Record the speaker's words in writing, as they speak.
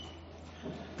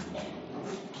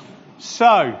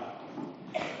So,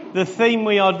 the theme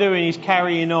we are doing is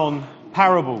carrying on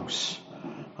parables,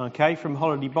 okay, from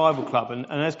Holiday Bible Club. And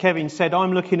as Kevin said,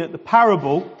 I'm looking at the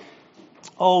parable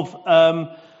of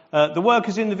the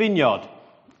workers in the vineyard.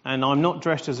 And I'm not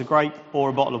dressed as a grape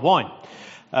or a bottle of wine.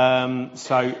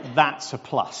 So that's a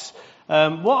plus. What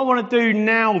I want to do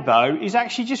now, though, is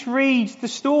actually just read the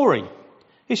story.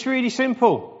 It's really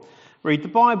simple. Read the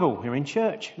Bible. You're in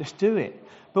church. Let's do it.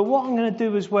 But what I'm going to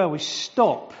do as well is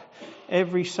stop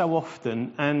every so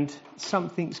often and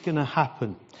something's going to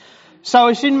happen. So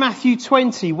it's in Matthew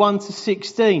 20, 1 to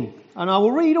 16. And I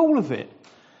will read all of it.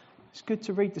 It's good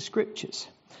to read the scriptures.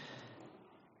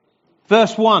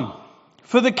 Verse 1.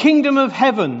 For the kingdom of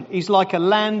heaven is like a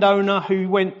landowner who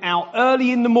went out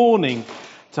early in the morning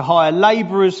to hire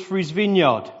labourers for his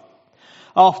vineyard.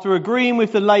 After agreeing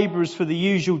with the labourers for the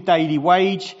usual daily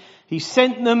wage, he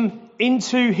sent them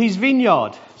into his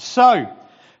vineyard. So,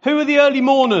 who are the early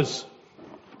mourners?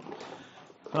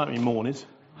 I don't mean mourners,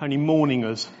 only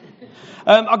morningers.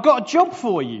 I've got a job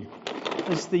for you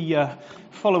as the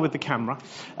follow with the camera.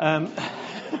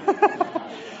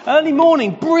 Early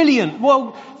morning, brilliant.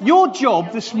 Well, your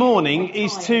job this morning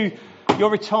is to... You're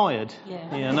retired.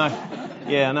 Yeah,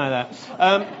 I know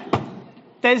that.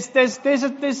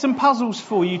 There's some puzzles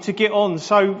for you to get on.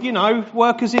 So, you know,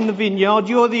 workers in the vineyard,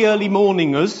 you're the early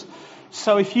morningers.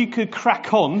 So if you could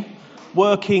crack on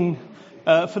working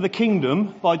for the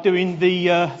kingdom by doing the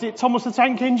is it Thomas the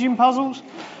Tank Engine puzzles?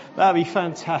 That'd be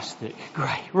fantastic.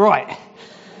 Great. Right.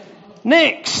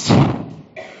 Next.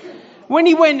 When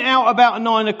he went out about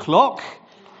 9 o'clock,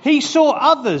 he saw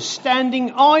others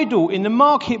standing idle in the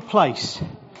marketplace.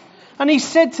 And he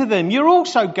said to them, you're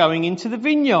also going into the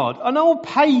vineyard, and I'll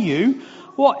pay you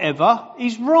whatever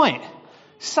is right.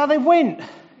 So they went.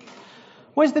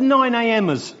 Where's the 9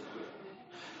 a.m.ers?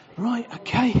 Right,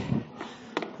 okay.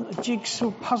 A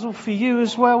jigsaw puzzle for you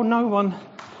as well. No one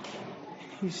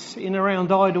is sitting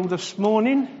around idle this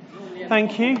morning.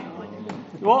 Thank you.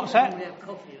 What's that?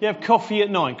 You have coffee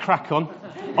at 9. Crack on.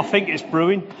 I think it's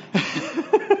brewing.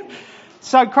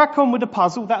 So crack on with the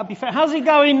puzzle. That'll be fair. How's it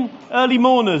going, early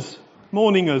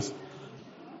morningers?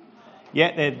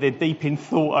 Yeah, they're deep in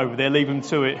thought over there. Leave them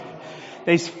to it.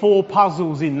 There's 4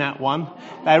 puzzles in that one.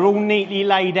 They're all neatly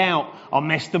laid out. I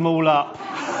messed them all up.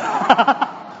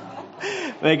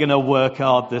 They're going to work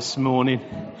hard this morning.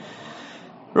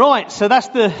 Right, so that's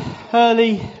the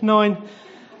early 9.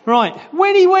 Right,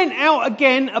 when he went out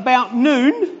again about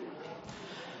noon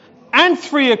and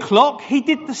 3 o'clock, he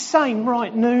did the same.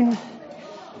 Right, noon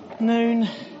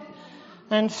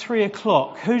and 3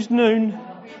 o'clock. Who's noon?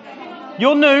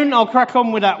 You're noon. I'll crack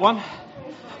on with that one.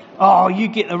 Oh, you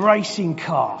get the racing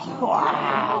car.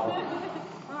 Wow.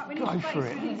 Go for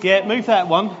it. Yeah, move that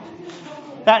one.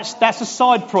 That's a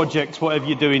side project, whatever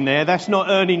you're doing there. That's not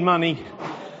earning money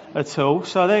at all.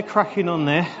 So they're cracking on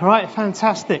there. Right,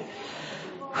 fantastic.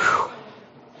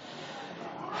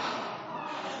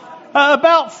 At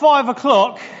about 5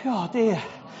 o'clock, oh dear,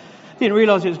 didn't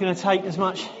realise it was going to take as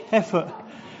much effort.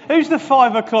 Who's the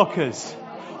 5 o'clockers?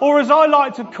 Or as I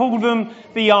like to call them,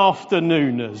 the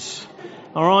afternooners.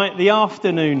 All right, the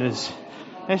afternooners.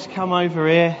 Let's come over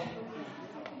here.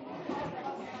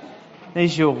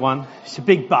 There's your one. It's a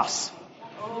big bus.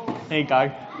 There you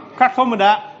go. Crack on with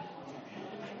that.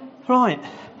 Right.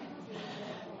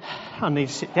 I need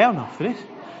to sit down after this.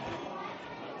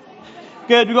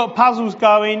 Good, we've got puzzles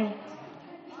going.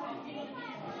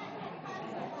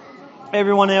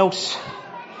 Everyone else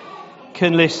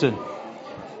can listen.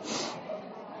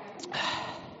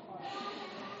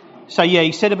 So yeah,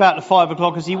 he said about the 5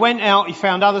 o'clock, as he went out, he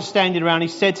found others standing around. He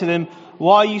said to them,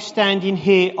 why are you standing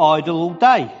here idle all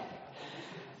day?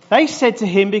 They said to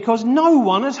him, because no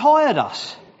one has hired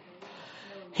us.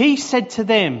 He said to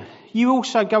them, you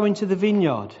also go into the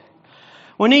vineyard.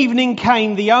 When evening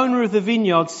came, the owner of the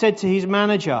vineyard said to his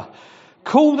manager,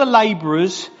 call the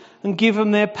labourers and give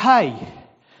them their pay,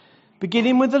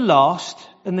 beginning with the last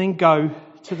and then go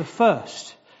to the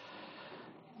first.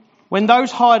 When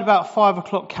those hired about 5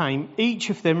 o'clock came, each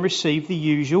of them received the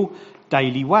usual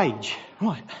daily wage.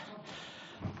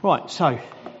 Right, so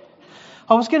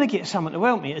I was going to get someone to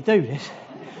help me to do this.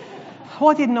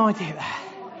 Why didn't I do that?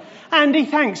 Andy,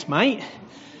 thanks, mate.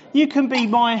 You can be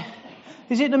my...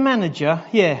 Is it the manager?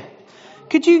 Yeah.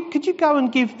 Could you go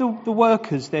and give the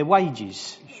workers their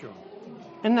wages? Sure.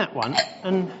 And that one.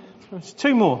 And there's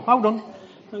 2 more. Hold on.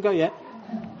 Don't go yet.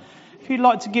 If you'd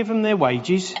like to give them their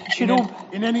wages,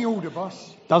 in any order,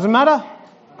 boss. Doesn't matter.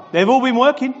 They've all been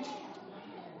working.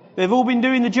 They've all been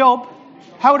doing the job.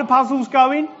 How are the puzzles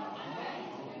going?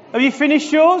 Have you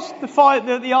finished yours? The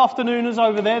afternooners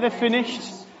over there, they're finished.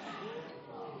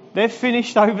 They're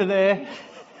finished over there.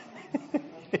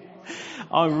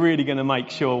 I'm really going to make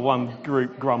sure one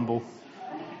group grumble.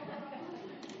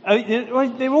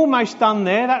 They're almost done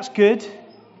there. That's good.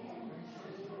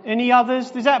 Any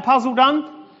others? Is that puzzle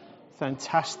done?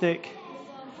 Fantastic.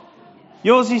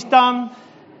 Yours is done.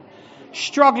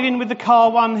 Struggling with the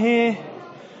car one here.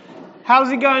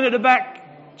 How's it going at the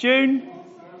back, June?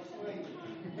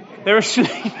 They're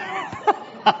asleep.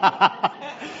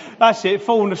 That's it,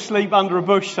 falling asleep under a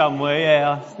bush somewhere.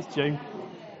 Yeah, that's June.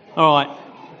 All right.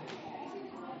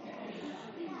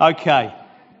 Okay.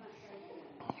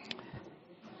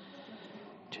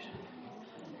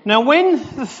 Now, when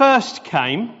the first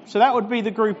came, so that would be the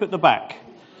group at the back.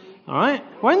 All right.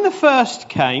 When the first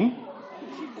came,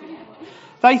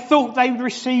 they thought they would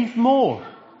receive more.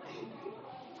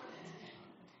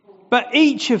 But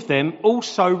each of them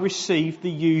also received the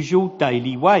usual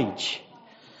daily wage.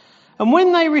 And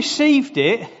when they received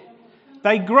it,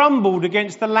 they grumbled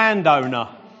against the landowner.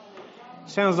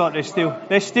 Sounds like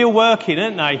they're still working,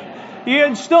 aren't they? You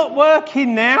can stop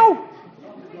working now.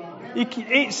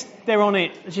 They're on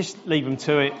it. Just leave them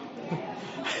to it.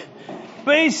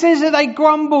 But it says that they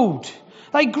grumbled.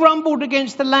 They grumbled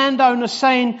against the landowner,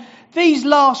 saying, "These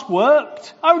last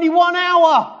worked only 1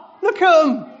 hour. Look at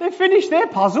them. They've finished their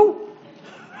puzzle.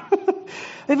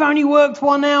 They've only worked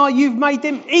 1 hour. You've made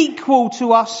them equal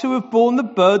to us who have borne the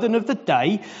burden of the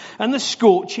day and the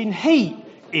scorching heat."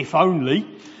 If only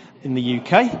in the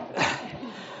UK.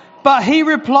 But he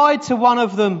replied to one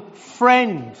of them,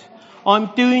 "Friend,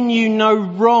 I'm doing you no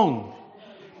wrong.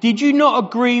 Did you not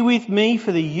agree with me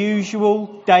for the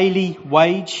usual daily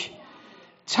wage?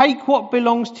 Take what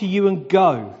belongs to you and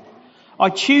go. I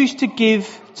choose to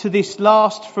give to this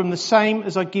last from the same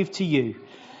as I give to you.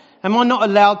 Am I not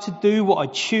allowed to do what I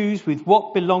choose with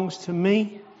what belongs to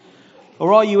me?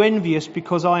 Or are you envious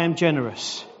because I am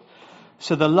generous?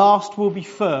 So the last will be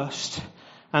first,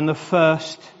 and the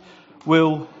first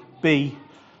will be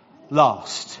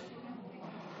last."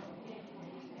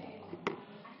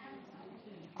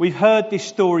 We've heard this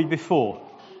story before.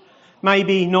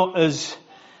 Maybe not as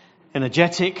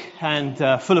energetic and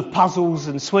full of puzzles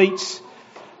and sweets,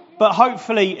 but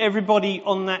hopefully everybody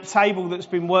on that table that's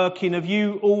been working, have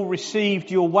you all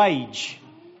received your wage?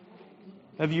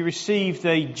 Have you received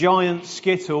a giant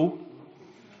skittle?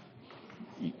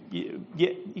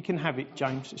 You can have it,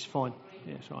 James, it's fine.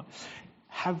 Yeah, it's right.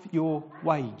 Have your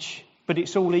wage. But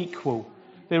it's all equal.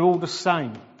 They're all the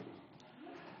same.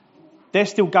 They're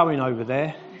still going over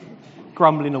there,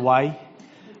 grumbling away,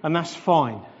 and that's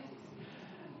fine.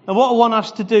 And what I want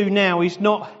us to do now is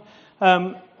not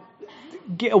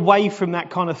get away from that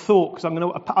kind of thought, because I'm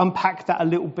going to unpack that a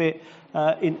little bit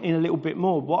in a little bit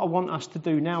more. What I want us to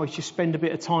do now is just spend a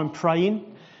bit of time praying.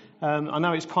 I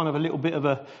know it's kind of a little bit of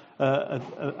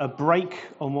a break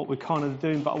on what we're kind of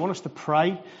doing, but I want us to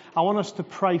pray. I want us to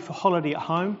pray for Holiday at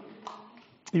Home.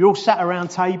 You're all sat around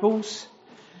tables.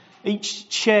 Each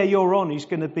chair you're on is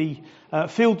going to be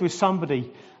filled with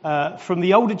somebody from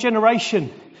the older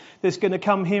generation that's going to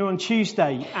come here on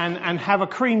Tuesday and have a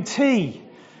cream tea.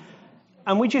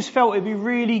 And we just felt it'd be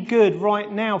really good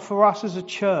right now for us as a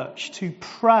church to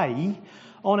pray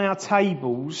on our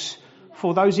tables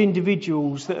for those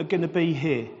individuals that are going to be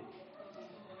here.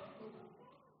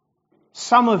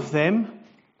 Some of them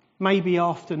may be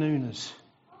afternooners.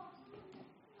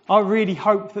 I really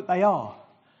hope that they are.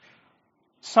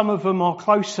 Some of them are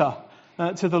closer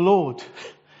to the Lord.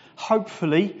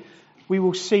 Hopefully, we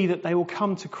will see that they will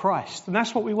come to Christ. And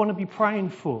that's what we want to be praying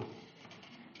for.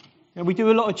 And we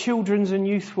do a lot of children's and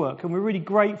youth work, and we're really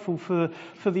grateful for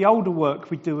the older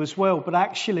work we do as well. But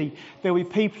actually, there will be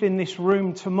people in this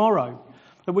room tomorrow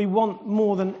that we want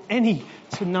more than any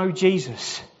to know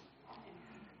Jesus.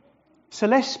 So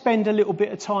let's spend a little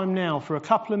bit of time now for a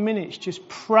couple of minutes just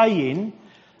praying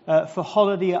for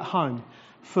Holiday at Home,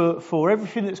 for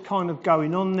everything that's kind of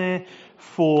going on there,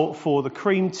 for the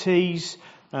cream teas,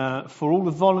 for all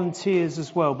the volunteers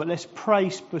as well. But let's pray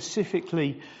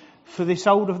specifically for these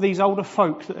older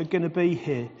folk that are going to be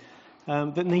here,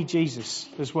 that need Jesus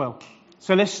as well.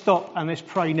 So let's stop and let's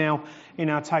pray now in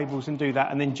our tables and do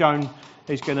that. And then Joan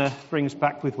is going to bring us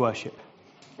back with worship.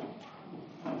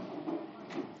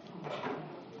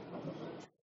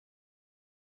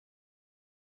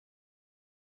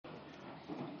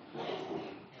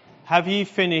 Have you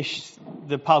finished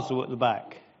the puzzle at the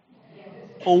back?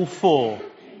 All four?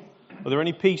 Are there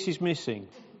any pieces missing?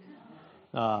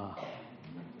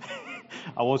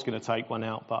 I was going to take one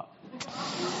out, but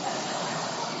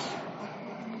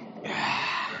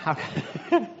I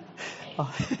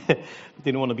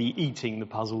didn't want to be eating the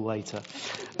puzzle later.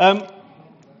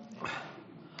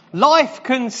 Life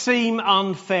can seem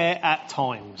unfair at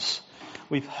times.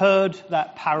 We've heard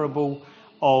that parable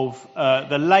of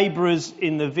the labourers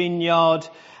in the vineyard,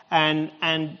 and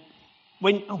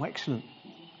when excellent.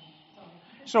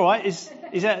 It's all right. Is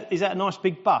that a nice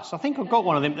big bus? I think I've got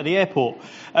one of them at the airport.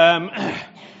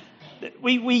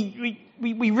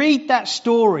 We read that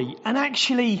story, and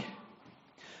actually,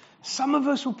 some of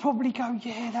us will probably go,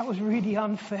 "Yeah, that was really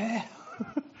unfair."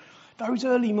 Those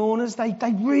early mourners, they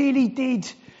really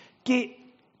did get,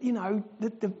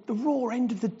 the raw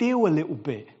end of the deal a little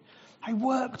bit. They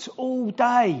worked all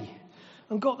day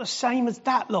and got the same as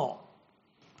that lot,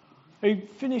 who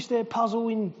finished their puzzle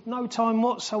in no time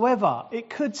whatsoever. It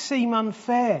could seem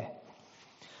unfair.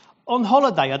 On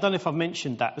holiday, I don't know if I've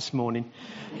mentioned that this morning,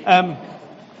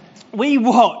 we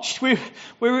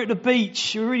were at the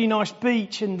beach, a really nice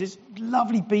beach, and there's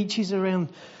lovely beaches around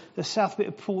the south bit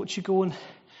of Portugal, and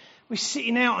we're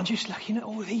sitting out and just looking at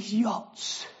all these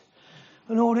yachts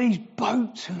and all these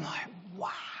boats, and like, wow,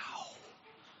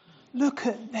 look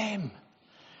at them.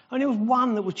 And there was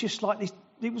one that was just like this.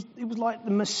 It was like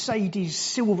the Mercedes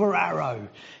Silver Arrow.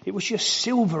 It was just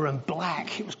silver and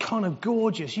black. It was kind of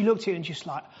gorgeous. You looked at it and just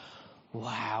like,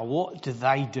 wow, what do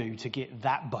they do to get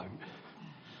that boat?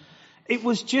 It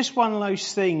was just one of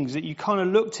those things that you kind of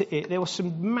looked at it. There were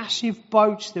some massive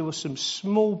boats. There were some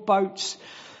small boats.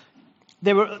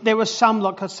 There were some,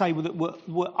 like I say, that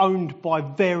were owned by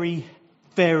very,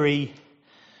 very,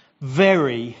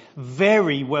 very,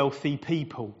 very wealthy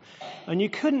people. And you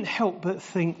couldn't help but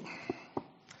think,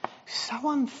 so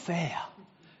unfair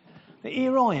that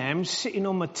here I am sitting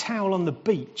on my towel on the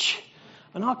beach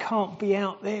and I can't be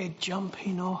out there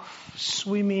jumping off,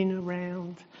 swimming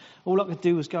around. All I could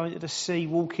do was go into the sea,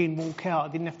 walk in, walk out. I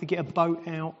didn't have to get a boat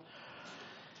out.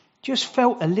 Just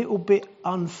felt a little bit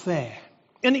unfair.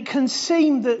 And it can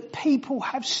seem that people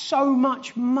have so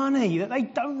much money that they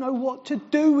don't know what to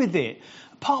do with it,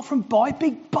 apart from buy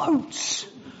big boats.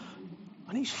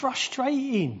 And it's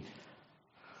frustrating.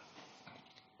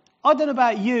 I don't know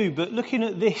about you, but looking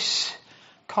at this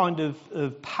kind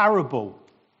of parable,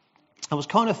 I was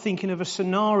kind of thinking of a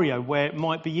scenario where it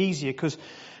might be easier, because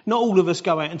not all of us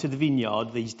go out into the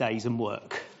vineyard these days and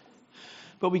work.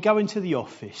 But we go into the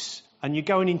office, and you're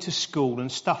going into school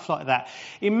and stuff like that.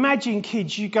 Imagine,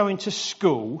 kids, you go into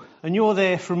school and you're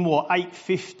there from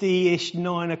 8:50ish,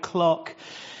 9 o'clock,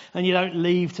 and you don't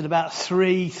leave till about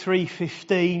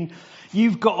 3:15.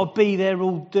 You've got to be there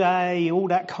all day, all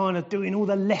that kind of doing all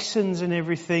the lessons and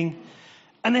everything.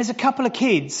 And there's a couple of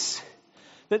kids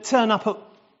that turn up at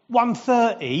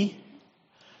 1:30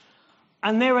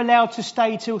 and they're allowed to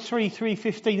stay till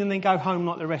 3:15 and then go home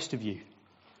like the rest of you.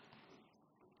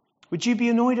 Would you be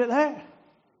annoyed at that?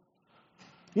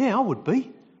 Yeah, I would be.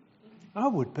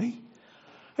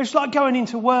 It's like going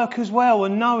into work as well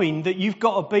and knowing that you've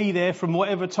got to be there from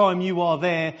whatever time you are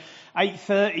there,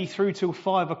 8:30 through till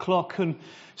 5 o'clock, and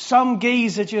some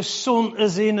geezer just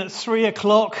saunters in at 3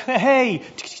 o'clock. Hey,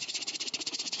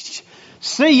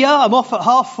 see ya, I'm off at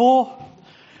 4:30.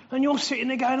 And you're sitting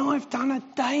there going, I've done a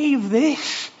day of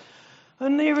this.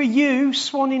 And there are you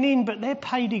swanning in, but they're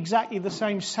paid exactly the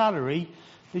same salary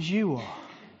as you are.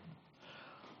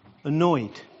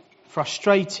 Annoyed,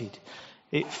 frustrated.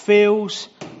 It feels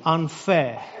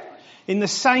unfair. In the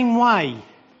same way,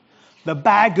 the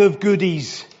bag of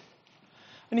goodies.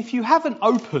 And if you haven't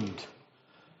opened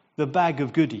the bag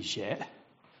of goodies yet,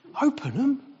 open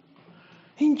them.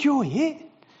 Enjoy it.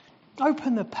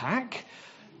 Open the pack.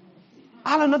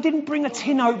 Alan, I didn't bring a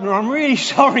tin opener. I'm really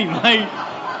sorry, mate.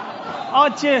 Our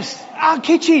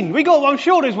kitchen. I'm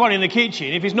sure there's one in the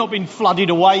kitchen. If it's not been flooded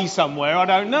away somewhere, I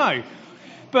don't know.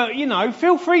 But,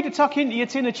 feel free to tuck into your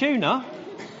tin of tuna.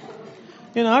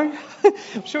 I'm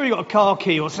sure you got a car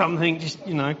key or something. Just,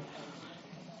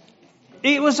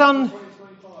 It was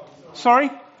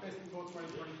Sorry?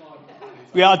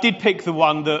 Yeah, I did pick the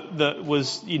one that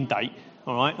was in date.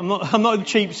 All right, I'm not a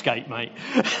cheapskate, mate.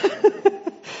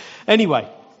 Anyway,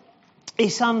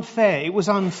 it's unfair. It was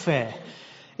unfair.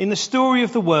 In the story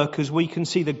of the workers, we can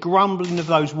see the grumbling of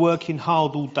those working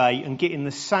hard all day and getting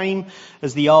the same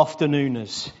as the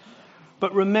afternooners.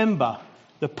 But remember,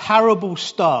 the parable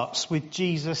starts with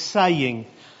Jesus saying,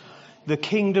 the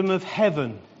kingdom of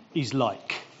heaven is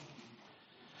like.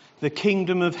 The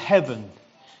kingdom of heaven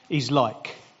is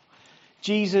like.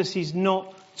 Jesus is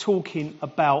not talking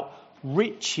about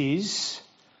riches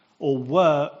or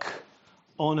work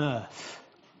on earth.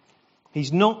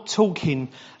 He's not talking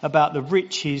about the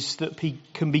riches that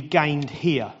can be gained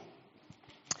here.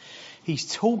 He's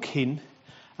talking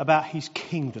about his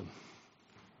kingdom.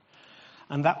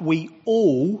 And that we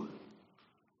all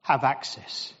have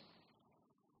access.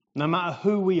 No matter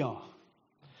who we are.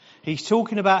 He's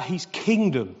talking about his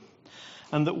kingdom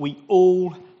and that we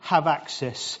all have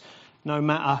access no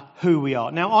matter who we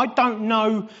are. Now, I don't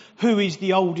know who is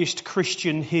the oldest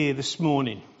Christian here this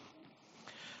morning.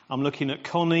 I'm looking at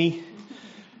Connie,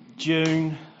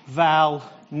 June, Val,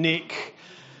 Nick,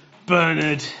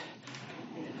 Bernard.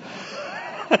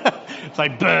 Say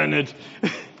Bernard.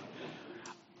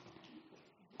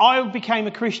 I became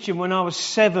a Christian when I was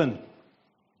 7.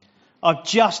 I've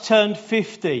just turned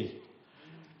 50.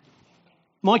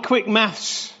 My quick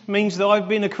maths means that I've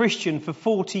been a Christian for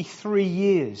 43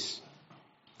 years.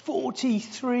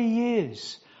 43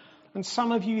 years. And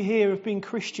some of you here have been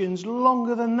Christians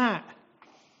longer than that.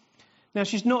 Now,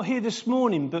 she's not here this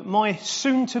morning, but my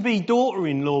soon-to-be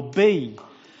daughter-in-law, B,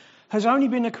 has only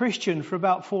been a Christian for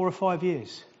about 4 or 5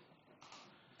 years.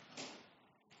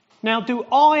 Now, do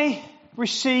I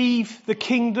receive the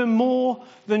kingdom more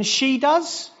than she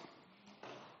does?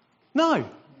 No,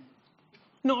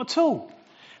 not at all.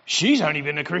 She's only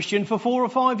been a Christian for 4 or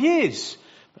 5 years.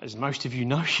 But as most of you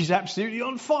know, she's absolutely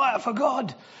on fire for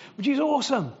God, which is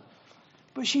awesome.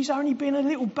 But she's only been a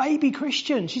little baby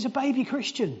Christian. She's a baby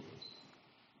Christian.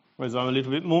 Whereas I'm a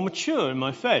little bit more mature in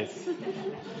my faith,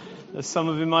 as some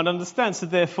of you might understand. So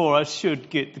therefore I should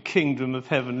get the kingdom of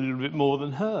heaven a little bit more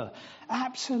than her.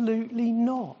 Absolutely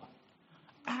not.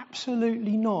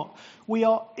 Absolutely not. We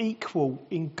are equal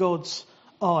in God's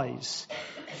eyes.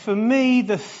 For me,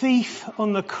 the thief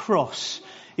on the cross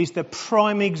is the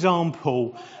prime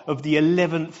example of the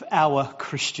 11th hour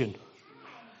Christian.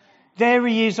 There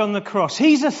he is on the cross.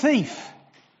 He's a thief.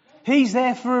 He's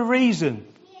there for a reason.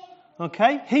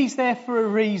 Okay? He's there for a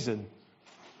reason.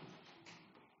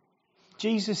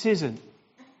 Jesus isn't.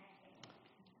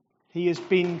 He has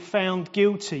been found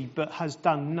guilty but has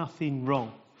done nothing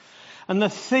wrong. And the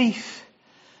thief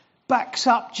backs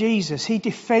up Jesus. He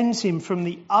defends him from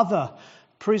the other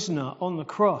prisoner on the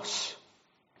cross.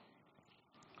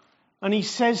 And he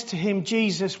says to him,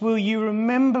 Jesus, will you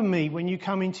remember me when you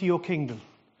come into your kingdom?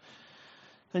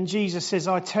 And Jesus says,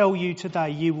 I tell you today,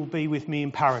 you will be with me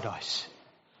in paradise.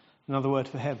 Another word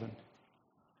for heaven.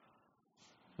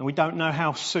 And we don't know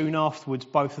how soon afterwards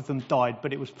both of them died,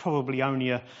 but it was probably only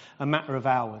a matter of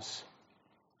hours.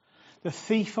 The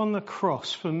thief on the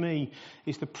cross, for me,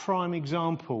 is the prime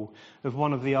example of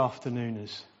one of the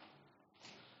afternooners.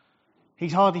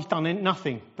 He's hardly done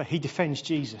nothing, but he defends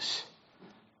Jesus.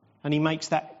 And he makes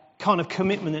that kind of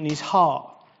commitment in his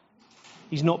heart.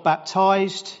 He's not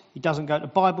baptised. He doesn't go to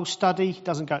Bible study. He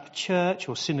doesn't go to church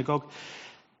or synagogue.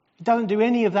 He doesn't do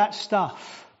any of that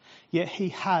stuff. Yet he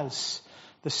has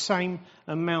the same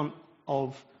amount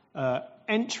of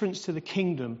entrance to the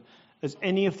kingdom as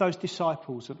any of those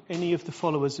disciples, of any of the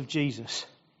followers of Jesus.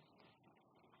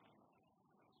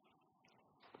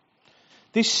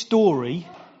 This story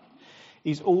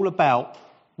is all about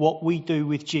what we do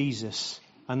with Jesus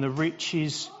and the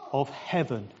riches of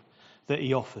heaven that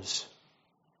he offers.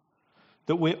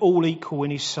 That we're all equal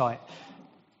in his sight.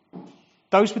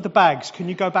 Those with the bags, can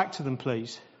you go back to them,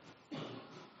 please?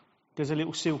 There's a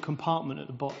little sealed compartment at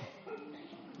the bottom.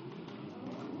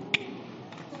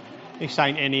 This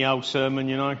ain't any old sermon,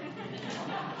 you know.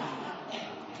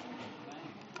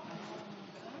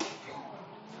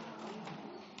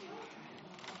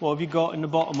 What have you got in the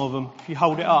bottom of them? If you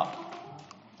hold it up.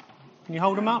 Can you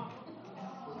hold them up?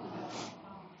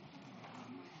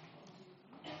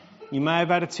 You may have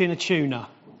had a tin of tuna,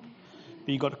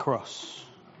 but you got the cross.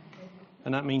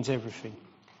 And that means everything.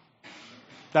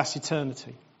 That's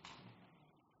eternity.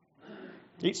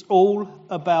 It's all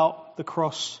about the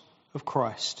cross of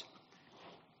Christ.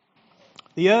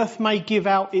 The earth may give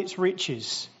out its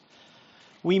riches.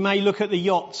 We may look at the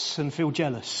yachts and feel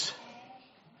jealous.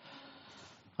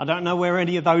 I don't know where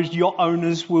any of those yacht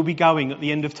owners will be going at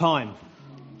the end of time.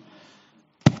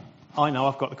 I know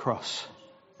I've got the cross.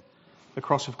 The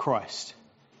cross of Christ.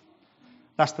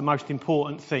 That's the most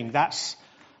important thing. That's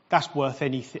worth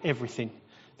everything.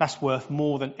 That's worth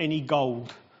more than any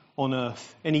gold on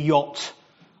earth, any yacht,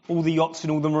 all the yachts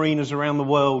and all the marinas around the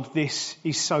world. This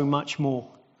is so much more.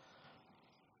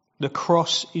 The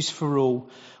cross is for all.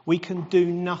 We can do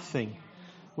nothing.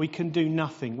 We can do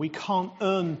nothing. We can't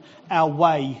earn our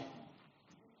way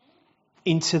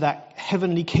into that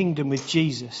heavenly kingdom with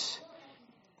Jesus.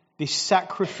 This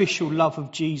sacrificial love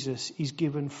of Jesus is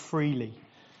given freely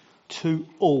to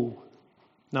all.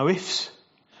 No ifs,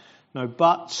 no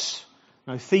buts,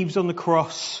 no thieves on the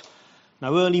cross,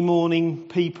 no early morning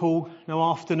people, no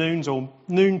afternoons or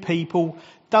noon people.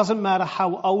 Doesn't matter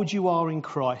how old you are in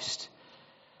Christ.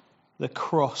 The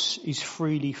cross is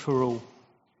freely for all.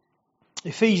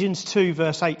 Ephesians 2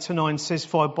 verse 8 to 9 says,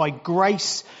 For by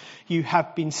grace you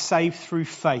have been saved through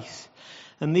faith.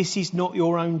 And this is not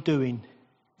your own doing.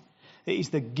 It is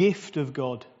the gift of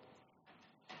God,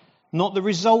 not the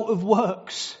result of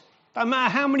works. Don't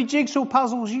matter how many jigsaw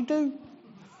puzzles you do.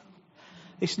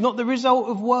 It's not the result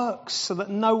of works, so that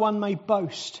no one may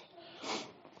boast.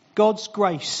 God's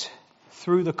grace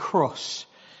through the cross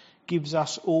gives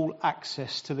us all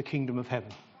access to the kingdom of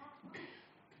heaven.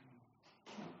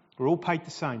 We're all paid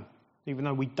the same, even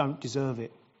though we don't deserve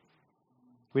it.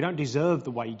 We don't deserve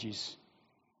the wages.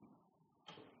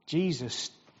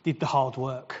 Jesus did the hard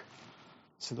work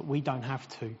so that we don't have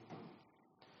to.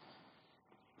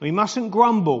 We mustn't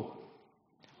grumble,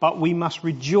 but we must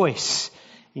rejoice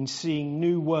in seeing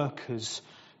new workers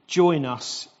join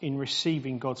us in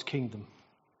receiving God's kingdom.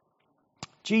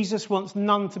 Jesus wants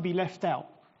none to be left out.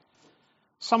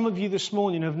 Some of you this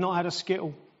morning have not had a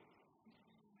skittle.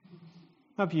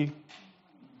 Have you?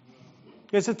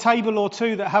 There's a table or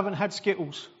two that haven't had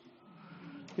Skittles.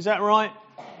 Is that right?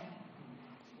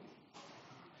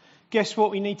 Guess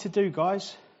what we need to do,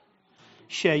 guys?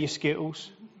 Share your Skittles.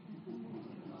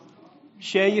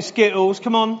 Share your Skittles.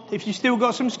 Come on. If you still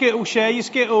got some Skittles, share your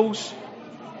Skittles.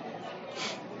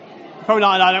 Probably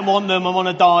not, I don't want them. I'm on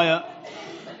a diet.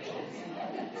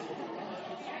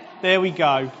 There we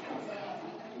go.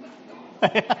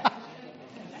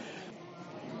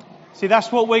 See,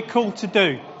 that's what we're called to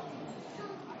do.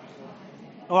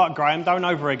 All right, Graham, don't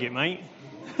over-egg it, mate.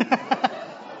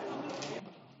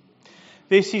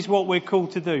 This is what we're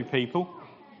called to do, people.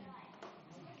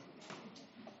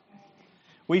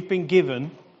 We've been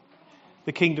given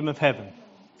the kingdom of heaven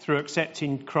through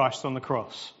accepting Christ on the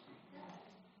cross.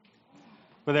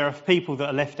 But there are people that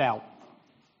are left out.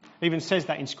 It even says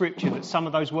that in Scripture, that some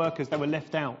of those workers, they were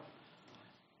left out.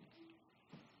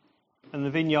 And the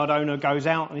vineyard owner goes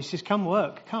out and he says, come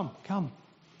work, come.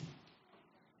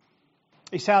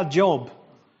 It's our job,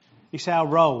 it's our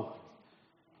role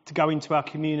to go into our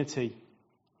community,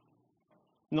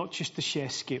 not just to share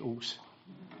Skittles,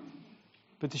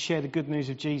 but to share the good news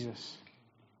of Jesus.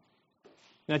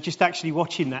 Now, just actually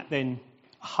watching that, then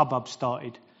a hubbub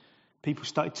started. People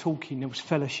started talking, there was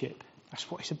fellowship.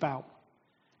 That's what it's about.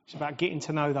 It's about getting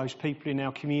to know those people in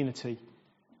our community.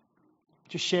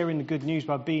 Just sharing the good news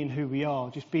by being who we are,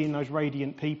 just being those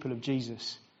radiant people of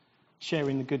Jesus.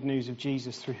 Sharing the good news of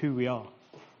Jesus through who we are.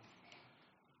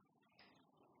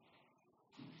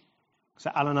 So,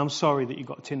 Alan, I'm sorry that you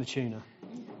got a tin of tuna.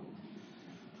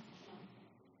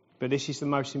 But this is the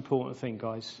most important thing,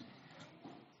 guys.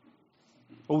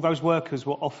 All those workers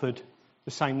were offered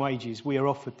the same wages. We are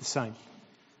offered the same.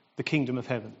 The kingdom of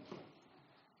heaven.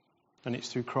 And it's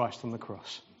through Christ on the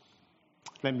cross.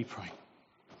 Let me pray.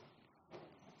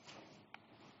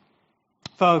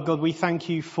 Father God, we thank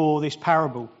you for this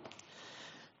parable.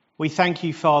 We thank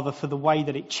you, Father, for the way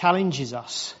that it challenges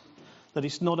us. That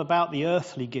it's not about the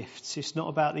earthly gifts. It's not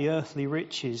about the earthly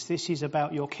riches. This is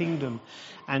about your kingdom.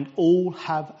 And all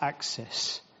have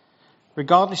access.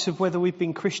 Regardless of whether we've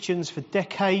been Christians for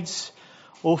decades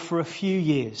or for a few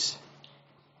years.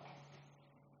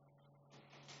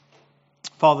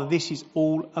 Father, this is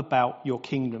all about your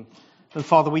kingdom. And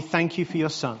Father, we thank you for your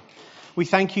Son. We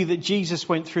thank you that Jesus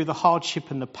went through the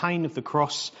hardship and the pain of the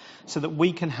cross so that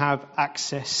we can have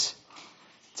access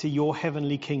to your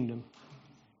heavenly kingdom.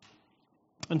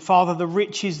 And Father, the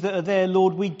riches that are there,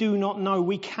 Lord, we do not know.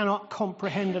 We cannot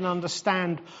comprehend and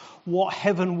understand what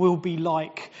heaven will be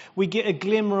like. We get a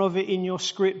glimmer of it in your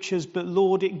scriptures, but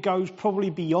Lord, it goes probably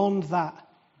beyond that.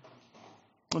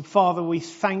 And Father, we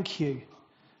thank you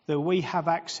that we have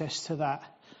access to that.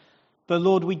 But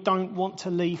Lord, we don't want to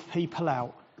leave people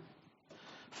out.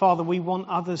 Father, we want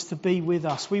others to be with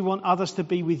us. We want others to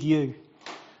be with you.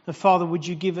 And Father, would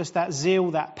you give us that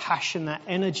zeal, that passion, that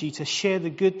energy to share the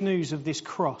good news of this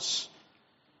cross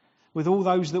with all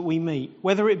those that we meet,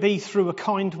 whether it be through a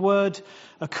kind word,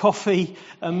 a coffee,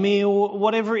 a meal,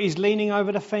 whatever it is, leaning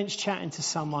over the fence chatting to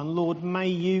someone. Lord, may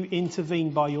you intervene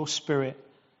by your Spirit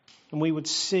and we would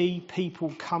see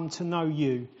people come to know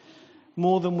you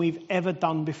more than we've ever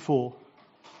done before.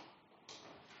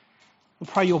 I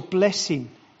pray your blessing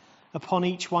upon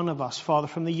each one of us, Father,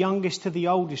 from the youngest to the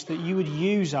oldest, that you would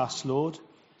use us, Lord.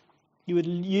 You would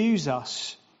use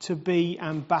us to be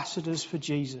ambassadors for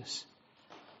Jesus.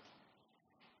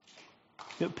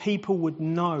 That people would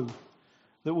know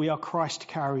that we are Christ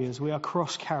carriers, we are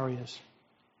cross carriers.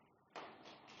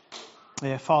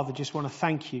 Yeah, Father, just want to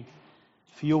thank you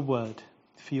for your word,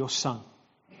 for your Son.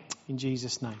 In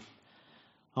Jesus' name,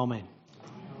 amen.